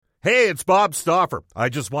Hey, it's Bob Stauffer. I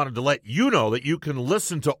just wanted to let you know that you can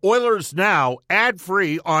listen to Oilers Now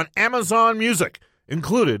ad-free on Amazon Music,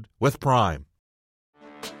 included with Prime.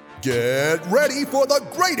 Get ready for the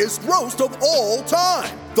greatest roast of all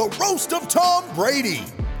time, the Roast of Tom Brady,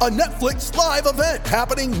 a Netflix live event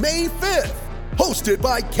happening May 5th. Hosted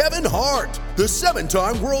by Kevin Hart, the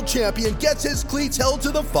 7-time world champion gets his cleats held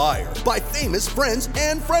to the fire by famous friends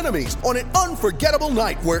and frenemies on an unforgettable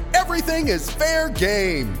night where everything is fair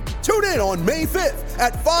game. Tune in on May 5th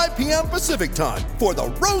at 5 p.m. Pacific time for the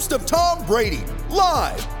Roast of Tom Brady,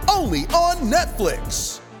 live only on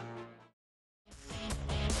Netflix.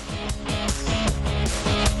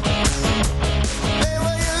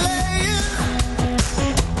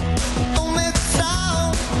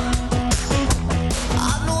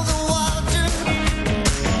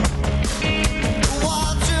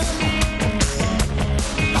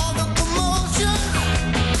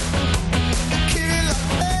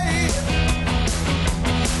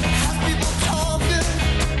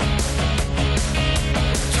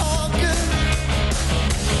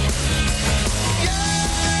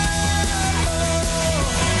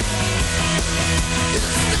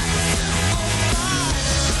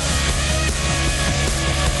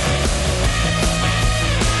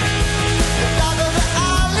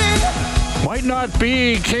 Might not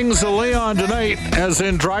be Kings of Leon tonight, as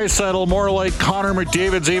in Draisaitl, more like Connor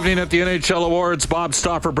McDavid's evening at the NHL Awards. Bob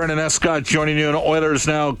Stauffer, Brendan Escott joining you in Oilers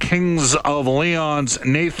Now. Kings of Leon's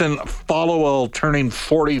Nathan Followell turning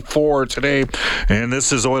 44 today. And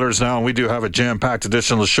this is Oilers Now, and we do have a jam-packed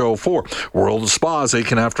edition of the show for World of Spas.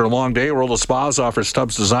 Aching after a long day, World of Spas offers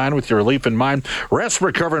tubs designed with your relief in mind. Rest,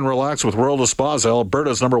 recover, and relax with World of Spas,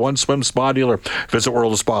 Alberta's #1 swim spa dealer. Visit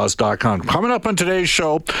worldofspas.com. Coming up on today's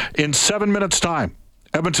show, in 7 minutes' time,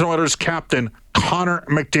 Edmonton Oilers captain Connor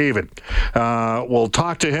McDavid. We'll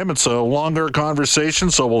talk to him. It's a longer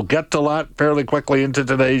conversation, so we'll get to that fairly quickly into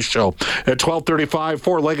today's show. At 12:35,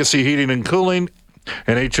 for Legacy Heating and Cooling,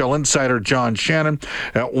 NHL insider John Shannon.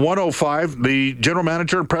 At 1:05, the general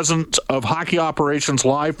manager and president of hockey operations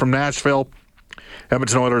live from Nashville,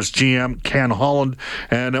 Edmonton Oilers GM Ken Holland.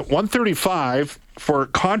 And at 1:35, for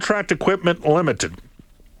Contract Equipment Limited,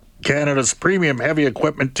 Canada's premium heavy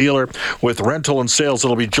equipment dealer with rental and sales,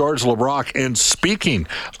 it'll be George LeBrock. And speaking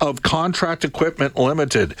of Contract Equipment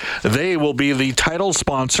Limited, they will be the title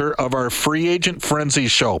sponsor of our Free Agent Frenzy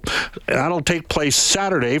show. That'll take place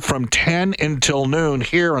Saturday from 10 until noon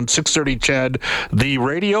here on 630 CHED, the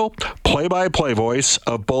radio play-by-play voice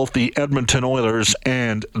of both the Edmonton Oilers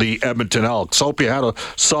and the Edmonton Elks. Hope you had a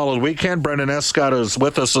solid weekend. Brendan Escott is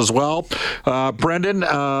with us as well. Brendan,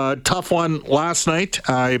 tough one last night.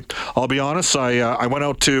 I'll be honest, I went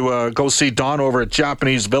out to go see Don over at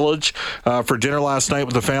Japanese Village for dinner last night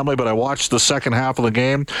with the family, but I watched the second half of the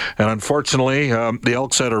game, and unfortunately, the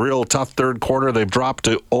Elks had a real tough third quarter. They've dropped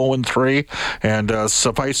to 0-3, and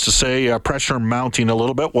suffice to say, pressure mounting a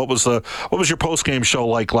little bit. What was your post-game show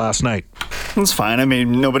like last night? It was fine. I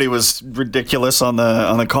mean, nobody was ridiculous on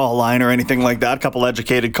the call line or anything like that. A couple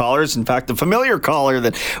educated callers. In fact, a familiar caller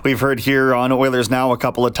that we've heard here on Oilers Now a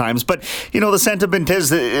couple of times. But, the sentiment is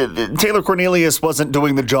that Taylor Cornelius wasn't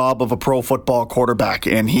doing the job of a pro football quarterback,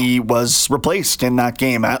 and he was replaced in that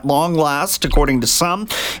game at long last, according to some.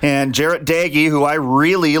 And Jarrett Daggy, who I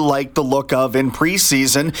really liked the look of in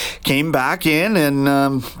preseason, came back in,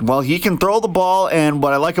 and, he can throw the ball, and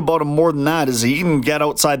what I like about him more than that is he can get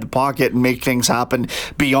outside the pocket and make things happen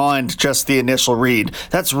beyond just the initial read.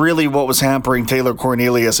 That's really what was hampering Taylor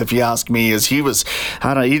Cornelius, if you ask me, is he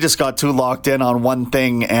just got too locked in on one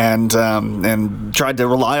thing and tried to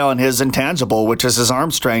rely on his intangible, which is his arm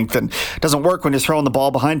strength, and it doesn't work when you're throwing the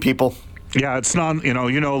ball behind people. Yeah, it's you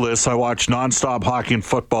know this. I watch nonstop hockey and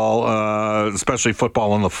football, especially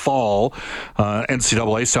football in the fall.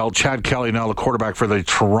 NCAA style. Chad Kelly, now the quarterback for the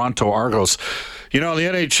Toronto Argos. In the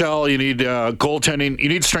NHL, you need goaltending. You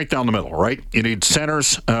need strength down the middle, right? You need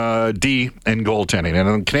centers, D, and goaltending. And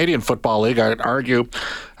in the Canadian Football League, I'd argue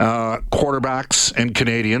quarterbacks and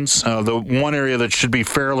Canadians, the one area that should be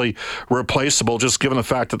fairly replaceable, just given the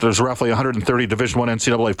fact that there's roughly 130 Division I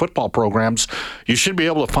NCAA football programs, you should be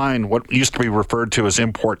able to find what used to be referred to as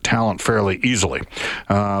import talent fairly easily.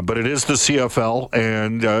 But it is the CFL,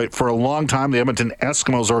 and for a long time, the Edmonton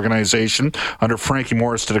Eskimos organization under Frankie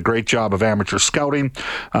Morris did a great job of amateur scouting.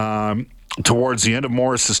 towards the end of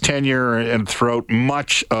Morris's tenure and throughout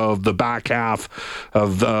much of the back half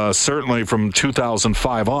of certainly from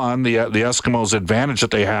 2005 on, the Eskimos' advantage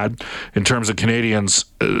that they had in terms of Canadians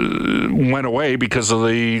went away because of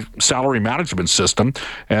the salary management system.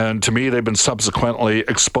 And to me, they've been subsequently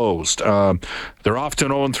exposed. They're off to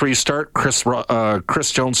an 0-3 start.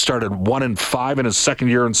 Chris Jones started 1-5 in his second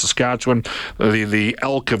year in Saskatchewan. The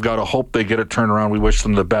Elk have got to hope they get it turned around. We wish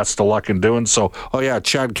them the best of luck in doing so. Oh, yeah,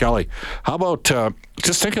 Chad Kelly. How about,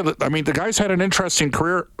 just think of it, I mean, the guy's had an interesting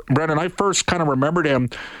career. Brendan, I first kind of remembered him.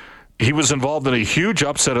 He was involved in a huge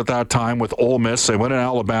upset at that time with Ole Miss. They went in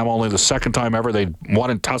Alabama, only the second time ever they won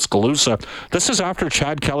in Tuscaloosa. This is after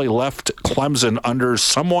Chad Kelly left Clemson under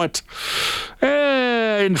somewhat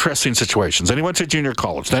interesting situations. And he went to junior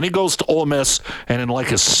college. Then he goes to Ole Miss, and in like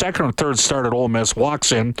his second or third start at Ole Miss,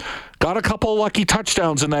 walks in, got a couple of lucky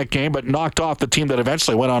touchdowns in that game, but knocked off the team that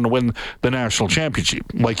eventually went on to win the national championship.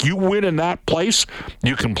 Like, you win in that place,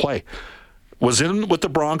 you can play. Was in with the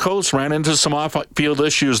Broncos, ran into some off-field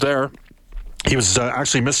issues there. He was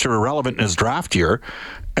actually Mr. Irrelevant in his draft year.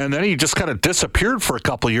 And then he just kind of disappeared for a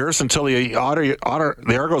couple of years until the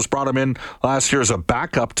Argos brought him in last year as a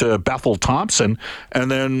backup to Bethel Thompson.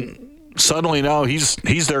 And then suddenly now he's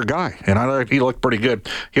their guy. And I thought he looked pretty good.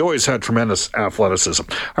 He always had tremendous athleticism.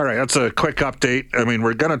 All right, that's a quick update. I mean,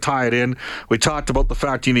 we're going to tie it in. We talked about the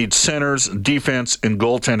fact you need centers, defense, and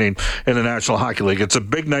goaltending in the National Hockey League. It's a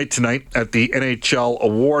big night tonight at the NHL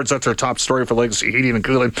Awards. That's our top story for Legacy Heating and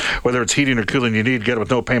Cooling. Whether it's heating or cooling you need, get it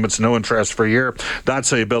with no payments, no interest for a year.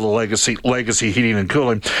 That's how you build a Legacy Heating and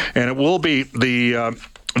Cooling. And it will be the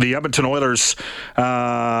Edmonton Oilers.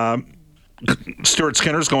 Stuart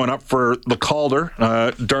Skinner's going up for the Calder.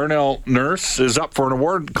 Darnell Nurse is up for an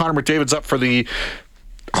award. Connor McDavid's up for the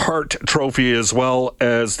Hart Trophy as well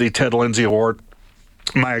as the Ted Lindsay Award.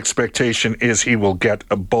 My expectation is he will get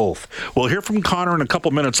both. We'll hear from Connor in a couple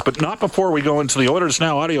minutes, but not before we go into the Oilers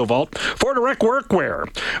Now audio vault for Direct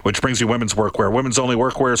Workwear, which brings you women's workwear. Women's only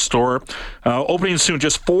workwear store. Opening soon,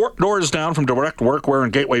 just 4 doors down from Direct Workwear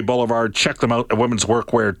and Gateway Boulevard. Check them out at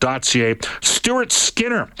womensworkwear.ca. Stuart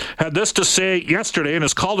Skinner had this to say yesterday in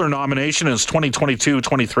his Calder nomination in his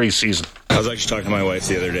 2022-23 season. I was actually talking to my wife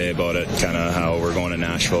the other day about it, kind of how we're going to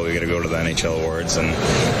Nashville. We got to go to the NHL Awards, and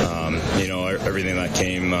everything that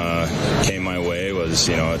came my way was,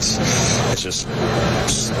 it's just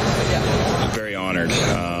very honored.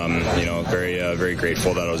 Very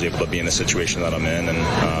grateful that I was able to be in the situation that I'm in,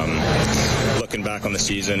 and looking back on the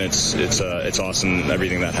season, it's awesome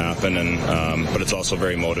everything that happened, and but it's also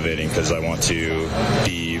very motivating because I want to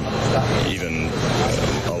be even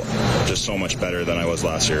just so much better than I was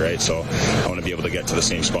last year, right? So I want to be able to get to the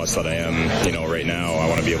same spots that I am, right now. I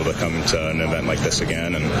want to be able to come to an event like this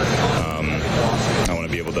again, and I want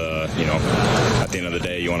to be able to, at the end of the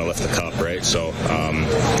day, you want to lift the cup, right? So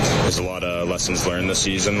there's a lot of lessons learned this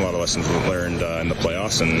season, a lot of lessons learned in the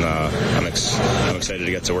playoffs, and I'm excited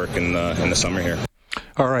to get to work in the summer here.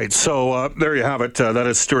 All right, so there you have it. That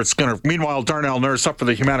is Stuart Skinner. Meanwhile, Darnell Nurse up for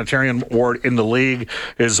the Humanitarian Award in the league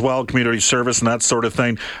as well, community service and that sort of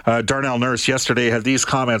thing. Darnell Nurse yesterday had these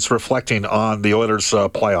comments reflecting on the Oilers'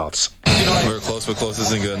 playoffs. We're close, but close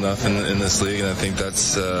isn't good enough in this league, and I think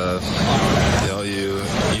that's,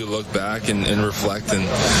 you look back and reflect and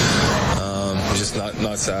just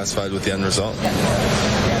not satisfied with the end result.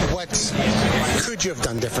 What could you have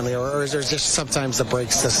done differently, or is there just sometimes the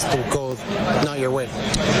breaks just go not your way?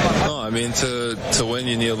 No, I mean to win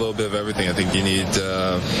you need a little bit of everything. I think you need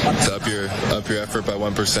to up your effort by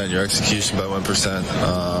 1%, your execution by 1%.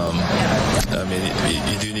 I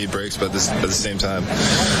mean you do need breaks, but at the same time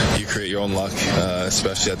you create your own luck,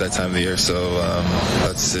 especially at that time of the year. So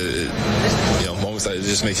that's it. Moments like it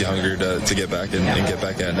just makes you hungry to get back and get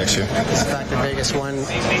back at it next year. Is the fact that Vegas won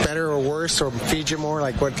better or worse, or feed you more?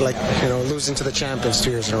 Losing to the champions 2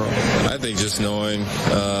 years in a row. I think just knowing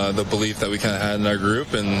the belief that we kind of had in our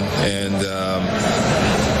group and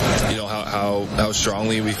how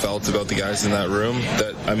strongly we felt about the guys in that room.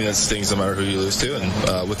 That stings no matter who you lose to.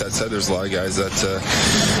 And with that said, there's a lot of guys that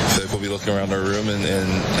feel like we'll be looking around our room and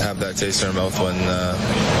have that taste in our mouth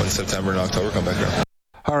when September and October come back around.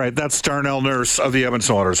 All right, that's Darnell Nurse of the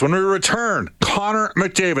Edmonton Oilers. When we return, Connor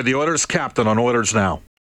McDavid, the Oilers captain, on Oilers Now.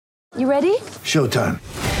 You ready? Showtime.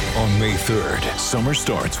 On May 3rd, summer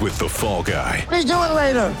starts with The Fall Guy. Let's do it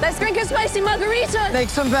later. Let's drink a spicy margarita. Make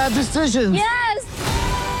some bad decisions. Yes!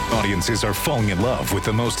 Audiences are falling in love with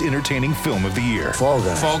the most entertaining film of the year. Fall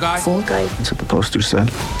guy. Fall guy? Fall guy. That's what the poster said.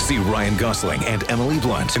 See Ryan Gosling and Emily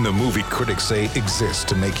Blunt in the movie critics say exists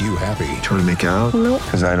to make you happy. Trying to make it out? Nope.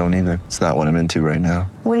 Because I don't either. It's not what I'm into right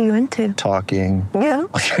now. What are you into? Talking. Yeah.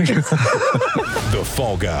 The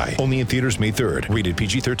Fall Guy. Only in theaters May 3rd. Rated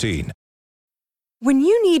PG-13. When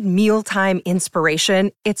you need mealtime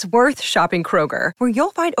inspiration, it's worth shopping Kroger, where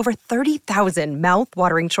you'll find over 30,000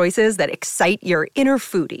 mouth-watering choices that excite your inner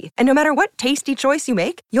foodie. And no matter what tasty choice you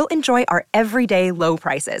make, you'll enjoy our everyday low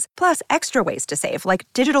prices, plus extra ways to save, like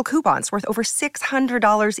digital coupons worth over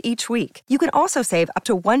 $600 each week. You can also save up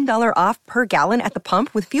to $1 off per gallon at the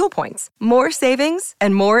pump with fuel points. More savings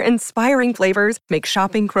and more inspiring flavors make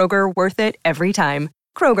shopping Kroger worth it every time.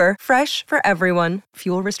 Kroger, fresh for everyone.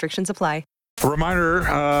 Fuel restrictions apply. A reminder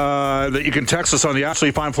that you can text us on the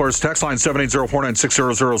Ashley Fine Floors text line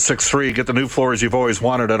 780-496-0063. Get the new floors you've always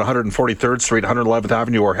wanted at 143rd Street, 111th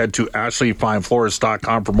Avenue, or head to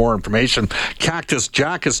ashleyfinefloors.com for more information. Cactus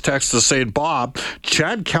Jack has texted us saying, Bob,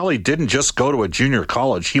 Chad Kelly didn't just go to a junior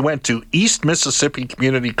college. He went to East Mississippi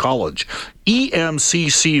Community College.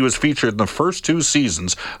 EMCC was featured in the first 2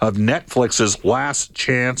 seasons of Netflix's Last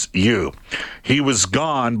Chance U. He was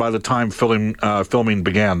gone by the time filming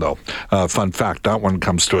began, though. Fun fact, that one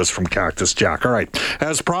comes to us from Cactus Jack. All right.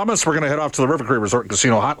 As promised, we're going to head off to the River Cree Resort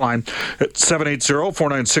Casino hotline at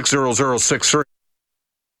 780-496-0063.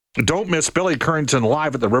 Don't miss Billy Currington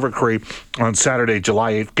live at the River Cree on Saturday,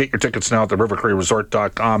 July 8th. Get your tickets now at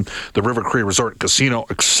therivercreeresort.com. The River Cree Resort Casino.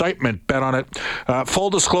 Excitement, bet on it. Full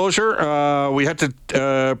disclosure, we had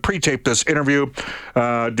to pre-tape this interview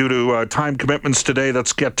due to time commitments today.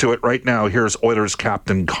 Let's get to it right now. Here's Oilers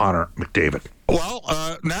captain Connor McDavid. Well,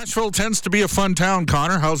 Nashville tends to be a fun town,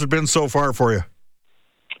 Connor. How's it been so far for you?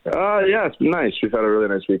 Yeah, it's been nice. We've had a really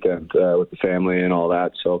nice weekend with the family and all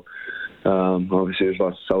that, so... obviously, there's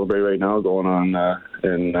lots to celebrate right now going on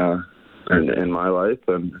in my life,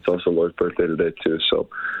 and it's also Lloyd's birthday today too. So,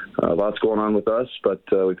 lots going on with us, but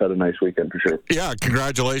we've had a nice weekend for sure. Yeah,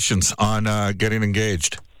 congratulations on getting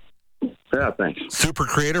engaged. Yeah, thanks. Super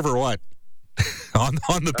creative or what? on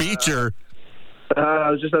the beach or?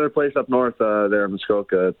 I was just at a place up north there in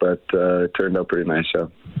Muskoka, but it turned out pretty nice. Yeah.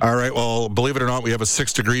 All right. Well, believe it or not, we have a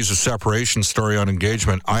 6 degrees of separation story on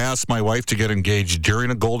engagement. I asked my wife to get engaged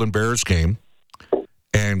during a Golden Bears game,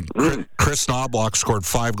 and Chris Knobloch scored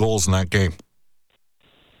 5 goals in that game.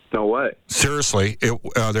 No way. Seriously,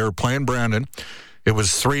 they were playing Brandon. It was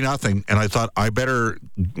 3-0, and I thought I better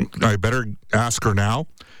ask her now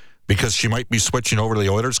because she might be switching over to the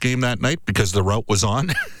Oilers game that night because the route was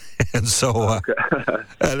on. And so,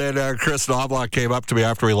 and then Chris Knobloch came up to me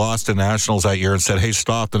after we lost in Nationals that year and said, "Hey,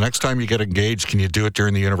 stop! The next time you get engaged, can you do it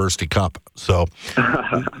during the University Cup?" So,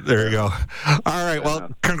 there you go. All right.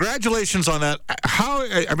 Well, congratulations on that.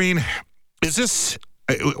 Is this?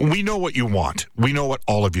 We know what you want. We know what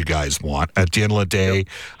all of you guys want at the end of the day. Yep.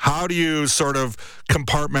 How do you sort of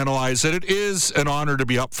compartmentalize it? It is an honor to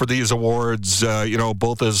be up for these awards.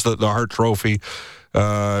 Both as the Hart Trophy.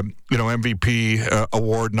 MVP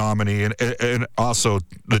award nominee and also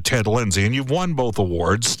the Ted Lindsay, and you've won both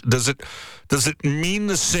awards. Does it mean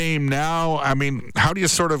the same now? I mean, how do you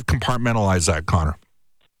sort of compartmentalize that, Connor?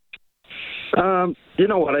 You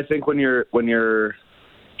know what? I think when you're kind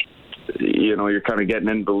of getting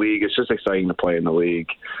into the league, it's just exciting to play in the league.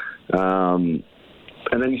 And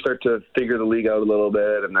then you start to figure the league out a little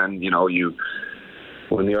bit, and then you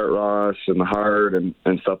win the Art Ross and the Hart and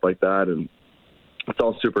stuff like that, and it's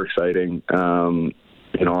all super exciting.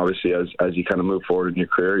 Obviously, as you kind of move forward in your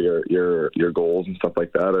career, your goals and stuff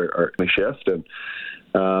like that are going to shift. And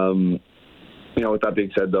with that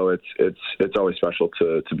being said, though, it's always special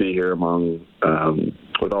to be here among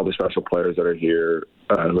with all the special players that are here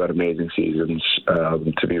who had amazing seasons.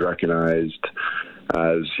 To be recognized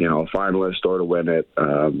as a finalist or to win it,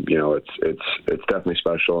 it's definitely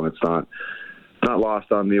special, and it's not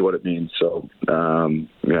lost on me what it means. So,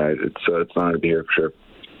 it's an honor to be here for sure.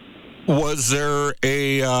 Was there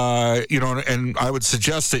and I would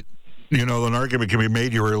suggest that, an argument can be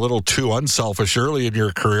made you were a little too unselfish early in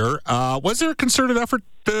your career. Was there a concerted effort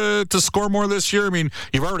to score more this year? I mean,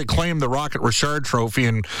 you've already claimed the Rocket Richard Trophy,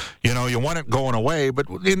 and, you won it going away, but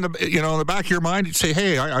in the back of your mind, you'd say,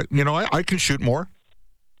 hey, I can shoot more.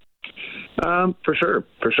 For sure.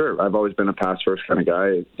 I've always been a pass-first kind of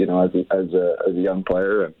guy, as a young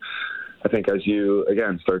player. And I think as you,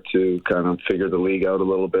 again, start to kind of figure the league out a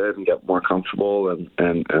little bit and get more comfortable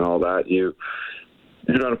and all that, you're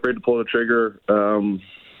not afraid to pull the trigger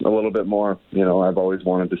a little bit more. I've always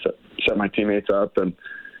wanted to set my teammates up and,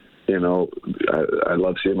 I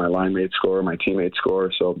love seeing my line mates score, my teammates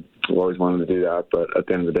score, so I've always wanted to do that. But at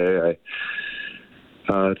the end of the day,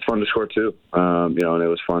 it's fun to score too, and it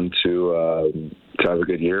was fun to have a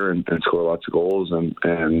good year and score lots of goals and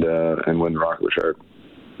win the Rocket Richard.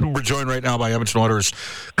 We're joined right now by Edmonton Oilers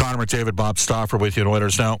Connor McDavid, Bob Stauffer with you in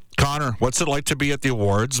Oilers Now. Connor, what's it like to be at the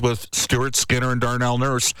awards with Stuart Skinner and Darnell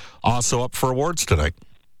Nurse also up for awards tonight?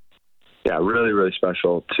 Yeah, really, really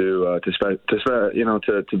special to be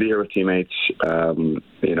here with teammates.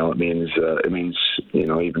 It means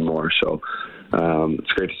even more. So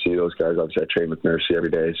it's great to see those guys. Obviously, I train with Nursey every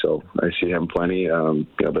day, so I see him plenty. But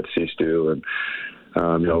to see Stu and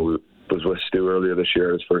was with Stu earlier this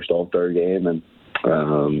year, his first All-Star game, and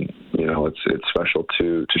it's special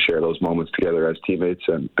to share those moments together as teammates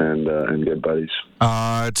and good buddies.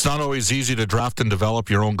 It's not always easy to draft and develop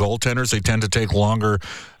your own goaltenders. They tend to take longer,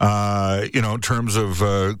 in terms of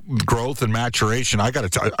growth and maturation. I got to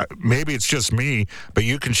tell you, maybe it's just me, but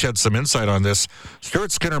you can shed some insight on this.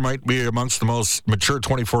 Stuart Skinner might be amongst the most mature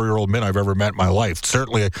 24-year-old men I've ever met in my life.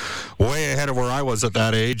 Certainly way ahead of where I was at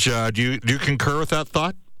that age. Do you concur with that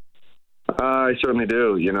thought? I certainly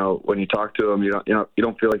do. When you talk to him, you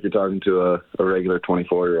don't feel like you're talking to a regular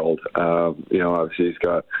 24-year-old. Obviously he's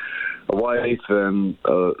got a wife and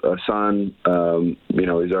a son.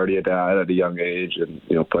 He's already a dad at a young age, and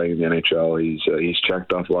playing in the NHL, he's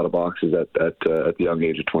checked off a lot of boxes at the young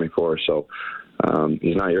age of 24. So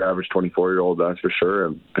he's not your average 24-year-old, that's for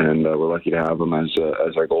sure, and we're lucky to have him as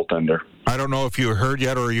our goaltender. I don't know if you heard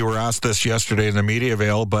yet or you were asked this yesterday in the media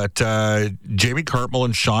avail, but Jamie Cartmell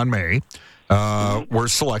and Sean May were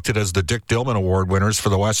selected as the Dick Dillman Award winners for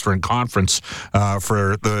the Western Conference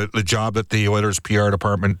for the job that the Oilers PR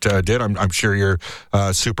department did. I'm sure you're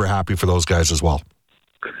super happy for those guys as well.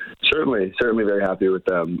 Certainly very happy with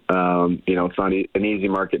them. It's not an easy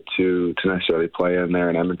market to necessarily play in there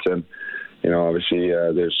in Edmonton. Obviously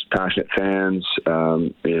there's passionate fans.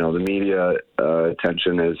 The media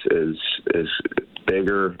attention is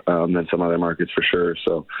bigger than some other markets for sure.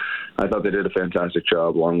 So I thought they did a fantastic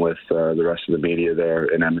job along with the rest of the media there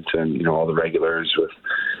in Edmonton. All the regulars with,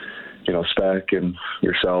 Speck and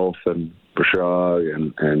yourself and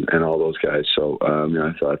Brashog and all those guys. So,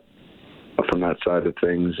 I thought from that side of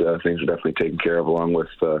things were definitely taken care of, along with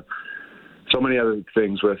so many other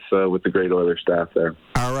things with the great Oilers staff there.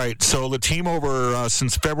 All right, so the team over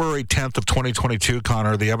since February 10th of 2022,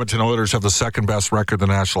 Connor, the Edmonton Oilers have the second best record in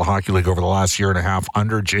the National Hockey League over the last year and a half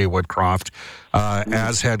under Jay Woodcroft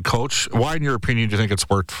as head coach. Why, in your opinion, do you think it's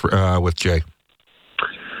worked with Jay?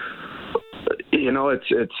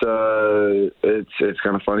 It's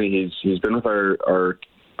kind of funny. He's been with our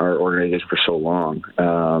organization for so long,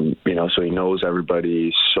 so he knows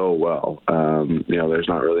everybody so well. There's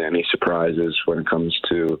not really any surprises when it comes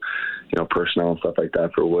to, personnel and stuff like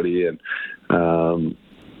that for Woody. And, and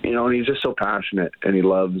he's just so passionate, and he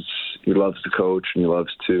loves to coach, and he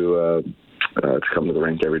loves to come to the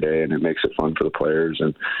rink every day, and it makes it fun for the players.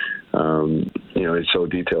 And, he's so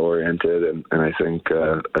detail oriented. And I think,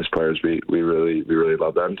 as players, we really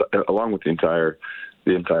love that, along with the entire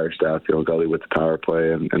staff, Gully with the power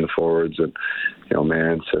play and the forwards, and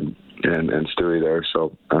Mance and Stewie there.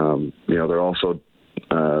 So they're also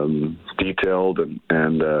detailed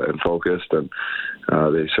and focused, and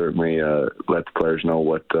they certainly let the players know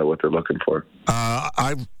what they're looking for.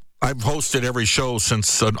 I've hosted every show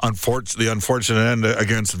since the unfortunate end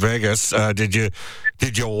against Vegas. Did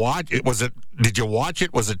you watch it? Did you watch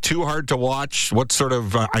it? Was it too hard to watch? What sort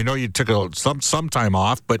of? I know you took some time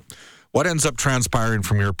off, but what ends up transpiring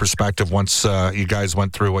from your perspective once you guys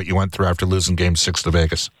went through what you went through after losing Game 6 to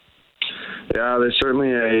Vegas? Yeah, there's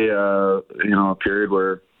certainly a period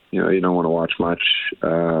where you don't want to watch much.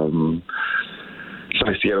 It's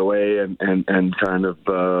nice to get away and kind of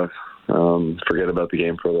forget about the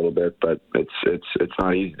game for a little bit, but it's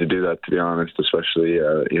not easy to do that, to be honest. Especially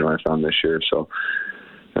I found this year. So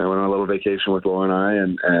I went on a little vacation with Laura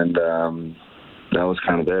and I, and that was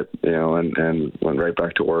kind of it, and went right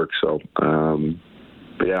back to work. So,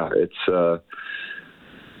 but yeah, it's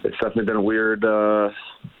definitely been a weird,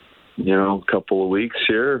 couple of weeks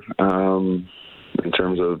here, in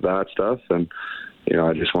terms of that stuff. And,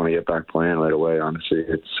 I just want to get back playing right away. Honestly,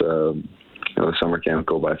 it's, the summer can't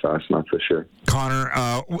go by fast enough this year. Connor,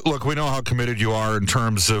 look, we know how committed you are in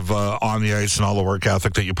terms of on the ice and all the work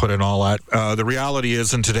ethic that you put in, all that. The reality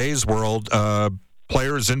is, in today's world,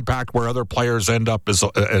 players impact where other players end up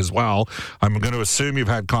as well. I'm going to assume you've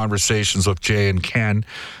had conversations with Jay and Ken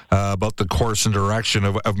about the course and direction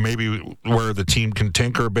of maybe where the team can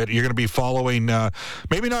tinker a bit. You're going to be following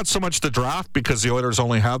maybe not so much the draft because the Oilers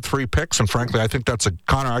only have 3 picks, and frankly, I think that's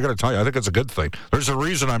Connor, I got to tell you, I think it's a good thing. There's a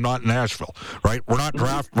reason I'm not in Nashville, right? We're not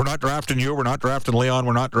drafting you. We're not drafting Leon.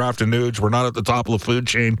 We're not drafting Nuge. We're not at the top of the food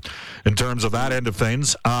chain in terms of that end of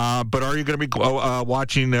things. But are you going to be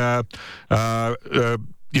watching,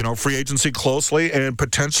 free agency closely and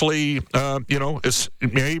potentially,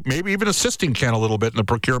 maybe even assisting Ken a little bit in the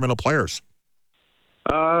procurement of players?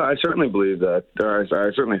 I certainly believe that. I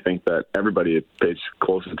certainly think that everybody pays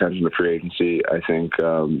close attention to free agency. I think,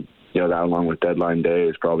 that along with deadline day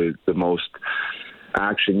is probably the most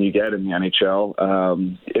action you get in the NHL.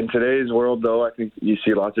 In today's world, though, I think you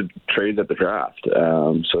see lots of trades at the draft.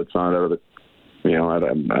 So it's not out of the,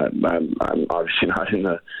 I'm obviously not in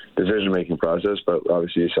the decision-making process, but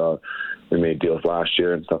obviously you saw we made deals last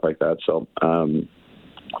year and stuff like that. So,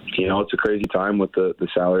 it's a crazy time with the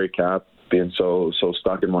salary cap being so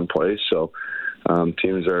stuck in one place. So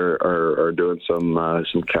teams are doing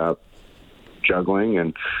some cap juggling,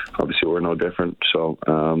 and obviously we're no different. So,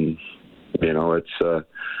 it's a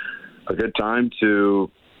good time to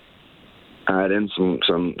add in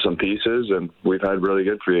some pieces, and we've had really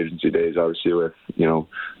good free agency days, obviously with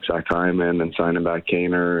Zach Hyman and signing back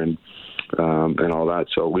Kaner and all that.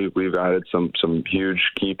 So we've added some huge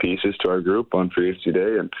key pieces to our group on free agency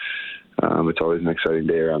day, and it's always an exciting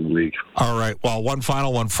day around the league. All right. Well, one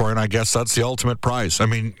final one for you, and I guess that's the ultimate prize. I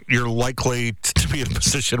mean, you're likely to be in a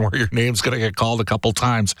position where your name's going to get called a couple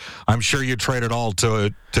times. I'm sure you trade it all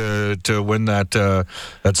to win that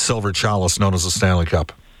silver chalice known as the Stanley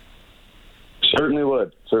Cup. Certainly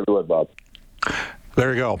would, Bob.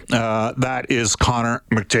 There you go. That is Connor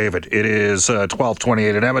McDavid. It is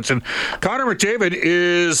 12:28 in Edmonton. Connor McDavid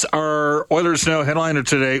is our Oilers Now headliner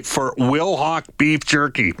today for Wilhauk Beef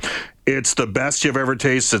Jerky. It's the best you've ever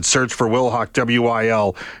tasted. Search for Wilhauk,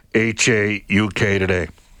 WILHAUK today.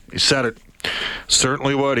 He said it.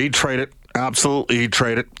 Certainly would. He'd trade it. Absolutely, he'd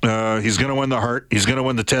trade it. He's going to win the Hart. He's going to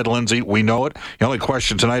win the Ted Lindsay. We know it. The only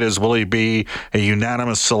question tonight is, will he be a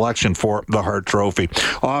unanimous selection for the Hart Trophy?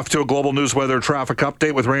 Off to a global news weather traffic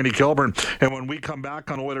update with Randy Kilburn. And when we come back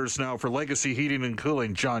on Oilers Now for Legacy Heating and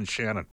Cooling, John Shannon.